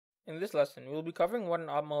In this lesson, we will be covering what an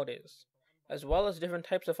OpMode is, as well as different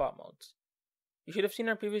types of OpModes. You should have seen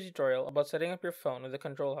our previous tutorial about setting up your phone with a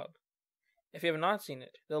control hub. If you have not seen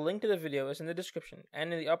it, the link to the video is in the description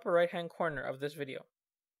and in the upper right hand corner of this video.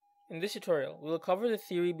 In this tutorial, we will cover the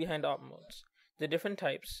theory behind OpModes, the different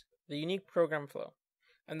types, the unique program flow,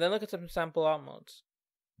 and then look at some sample OpModes.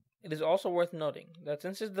 It is also worth noting that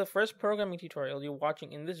since this is the first programming tutorial you're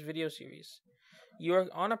watching in this video series, you are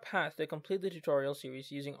on a path to complete the tutorial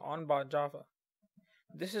series using OnBot Java.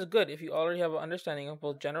 This is good if you already have an understanding of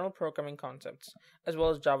both general programming concepts as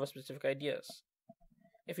well as Java-specific ideas.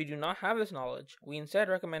 If you do not have this knowledge, we instead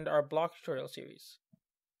recommend our block tutorial series.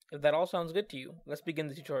 If that all sounds good to you, let's begin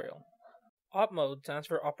the tutorial. OpMode stands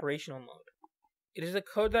for operational mode. It is the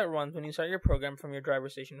code that runs when you start your program from your driver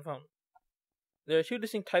station phone. There are two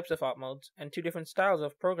distinct types of OpModes and two different styles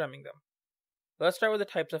of programming them. Let's start with the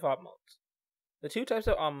types of OpModes. The two types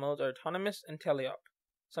of OpModes are autonomous and teleop,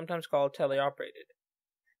 sometimes called teleoperated.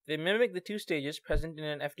 They mimic the two stages present in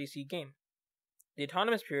an FTC game. The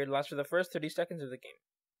autonomous period lasts for the first 30 seconds of the game.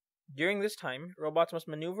 During this time, robots must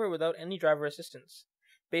maneuver without any driver assistance,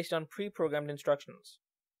 based on pre-programmed instructions.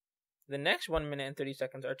 The next 1 minute and 30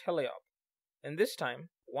 seconds are teleop. In this time,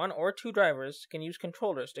 one or two drivers can use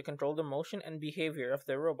controllers to control the motion and behavior of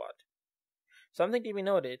their robot. Something to be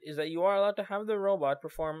noted is that you are allowed to have the robot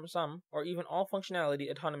perform some or even all functionality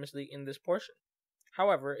autonomously in this portion.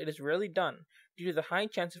 However, it is rarely done due to the high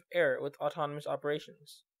chance of error with autonomous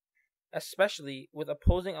operations, especially with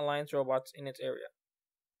opposing alliance robots in its area.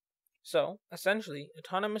 So, essentially,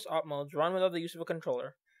 autonomous OpModes run without the use of a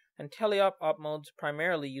controller, and teleop OpModes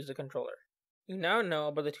primarily use a controller. You now know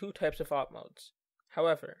about the two types of OpModes.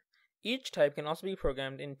 However, each type can also be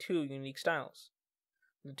programmed in two unique styles.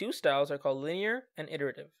 The two styles are called linear and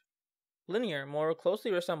iterative. Linear more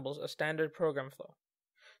closely resembles a standard program flow.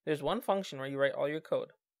 There's one function where you write all your code.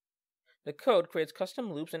 The code creates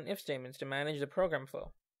custom loops and if statements to manage the program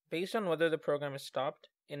flow, based on whether the program is stopped,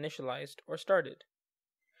 initialized, or started.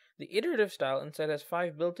 The iterative style instead has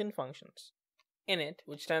 5 built-in functions: init,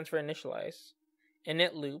 which stands for initialize,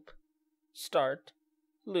 init loop, start,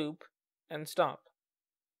 loop, and stop.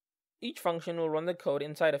 Each function will run the code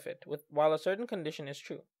inside of it while a certain condition is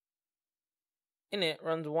true. Init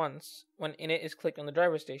runs once when init is clicked on the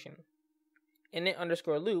driver station.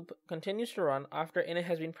 Init_loop continues to run after init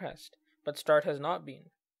has been pressed, but start has not been.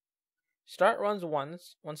 Start runs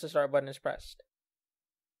once the start button is pressed.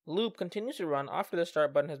 Loop continues to run after the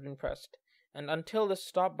start button has been pressed, and until the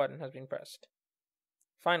stop button has been pressed.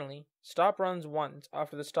 Finally, stop runs once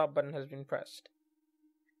after the stop button has been pressed.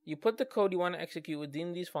 You put the code you want to execute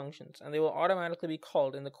within these functions, and they will automatically be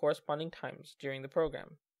called in the corresponding times during the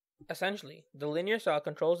program. Essentially, the linear style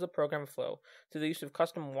controls the program flow through the use of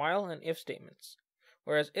custom while and if statements,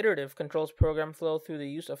 whereas iterative controls program flow through the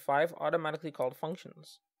use of 5 automatically called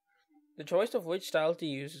functions. The choice of which style to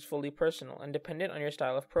use is fully personal and dependent on your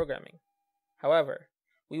style of programming. However,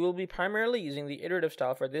 we will be primarily using the iterative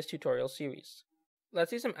style for this tutorial series. Let's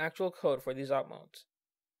see some actual code for these OpModes.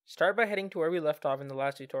 Start by heading to where we left off in the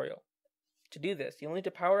last tutorial. To do this, you'll need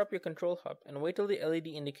to power up your control hub and wait till the LED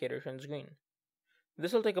indicator turns green.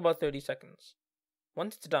 This will take about 30 seconds.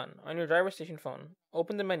 Once it's done, on your driver station phone,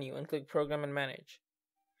 open the menu and click Program and Manage.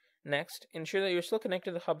 Next, ensure that you're still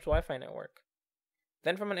connected to the hub's Wi-Fi network.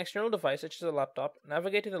 Then from an external device such as a laptop,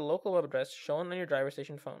 navigate to the local web address shown on your driver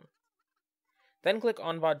station phone. Then click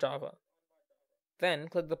OnBot Java. Then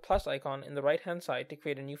click the plus icon in the right-hand side to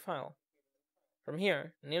create a new file. From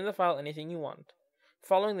here, name the file anything you want,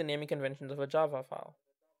 following the naming conventions of a Java file.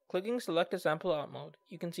 Clicking Select a Sample OpMode,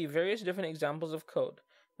 you can see various different examples of code,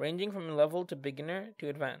 ranging from level to beginner to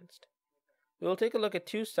advanced. We will take a look at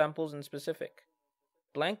two samples in specific: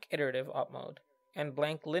 blank iterative OpMode and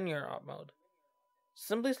blank linear OpMode.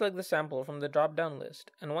 Simply select the sample from the drop-down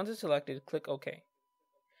list, and once it's selected, click OK.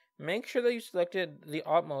 Make sure that you selected the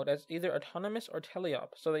OpMode as either autonomous or teleop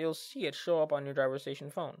so that you'll see it show up on your driver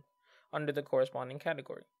station phone, under the corresponding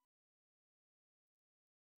category.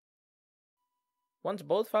 Once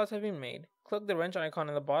both files have been made, click the wrench icon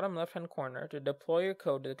in the bottom left-hand corner to deploy your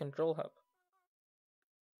code to the control hub.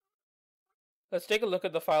 Let's take a look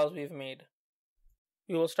at the files we've made.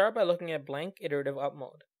 We will start by looking at blank iterative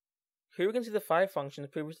OpMode. Here we can see the 5 functions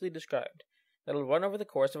previously described that will run over the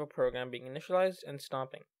course of a program being initialized and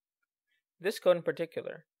stopping. This code in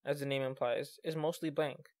particular, as the name implies, is mostly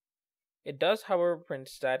blank. It does, however, print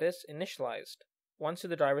status initialized once to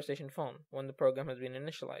the driver station phone when the program has been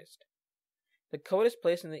initialized. The code is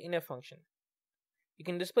placed in the init function. You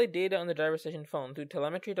can display data on the driver station phone through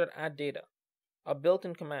telemetry.addData, a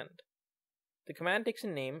built-in command. The command takes a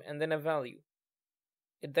name and then a value.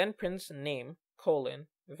 It then prints name,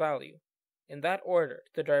 value, in that order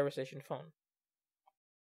to the driver station phone.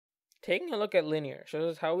 Taking a look at linear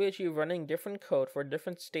shows us how we achieve running different code for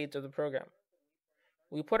different states of the program.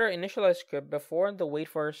 We put our initialize script before the wait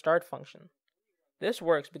for start function. This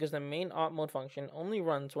works because the main OpMode function only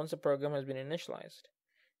runs once the program has been initialized,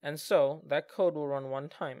 and so that code will run one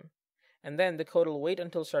time, and then the code will wait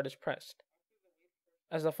until start is pressed.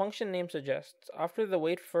 As the function name suggests, after the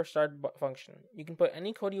wait for start function, you can put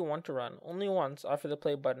any code you want to run only once after the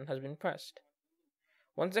play button has been pressed.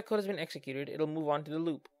 Once that code has been executed, it'll move on to the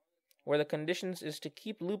loop, where the conditions is to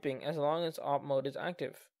keep looping as long as OpMode is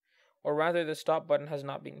active, or rather the stop button has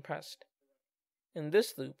not been pressed. In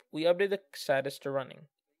this loop, we update the status to running.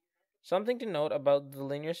 Something to note about the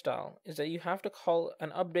linear style is that you have to call an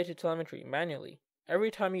update to telemetry manually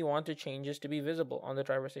every time you want the changes to be visible on the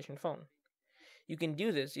driver station phone. You can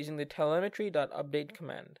do this using the telemetry.update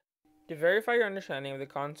command. To verify your understanding of the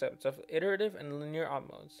concepts of iterative and linear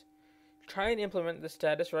OpModes, try and implement the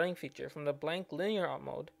status running feature from the blank linear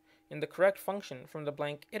OpMode in the correct function from the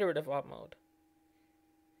blank iterative OpMode.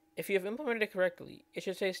 If you have implemented it correctly, it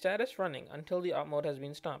should say status running until the OpMode has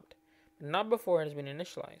been stopped, but not before it has been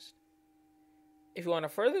initialized. If you want a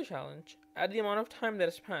further challenge, add the amount of time that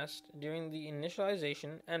has passed during the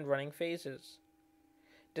initialization and running phases.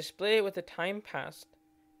 Display it with the time passed,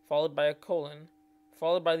 followed by a colon,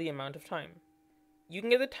 followed by the amount of time. You can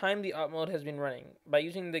get the time the OpMode has been running by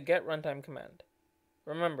using the getRuntime command.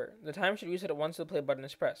 Remember, the time should reset once the play button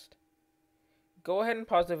is pressed. Go ahead and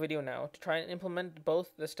pause the video now to try and implement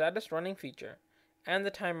both the status running feature and the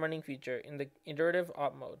time running feature in the iterative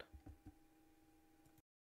OpMode.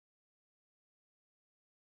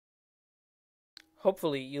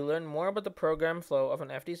 Hopefully, you learn more about the program flow of an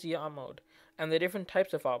FTC OpMode and the different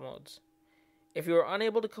types of OpModes. If you are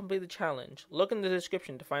unable to complete the challenge, look in the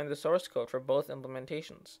description to find the source code for both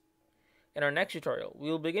implementations. In our next tutorial, we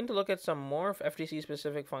will begin to look at some more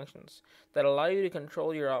FTC-specific functions that allow you to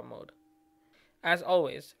control your OpMode. As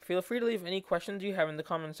always, feel free to leave any questions you have in the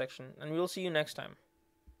comment section, and we will see you next time.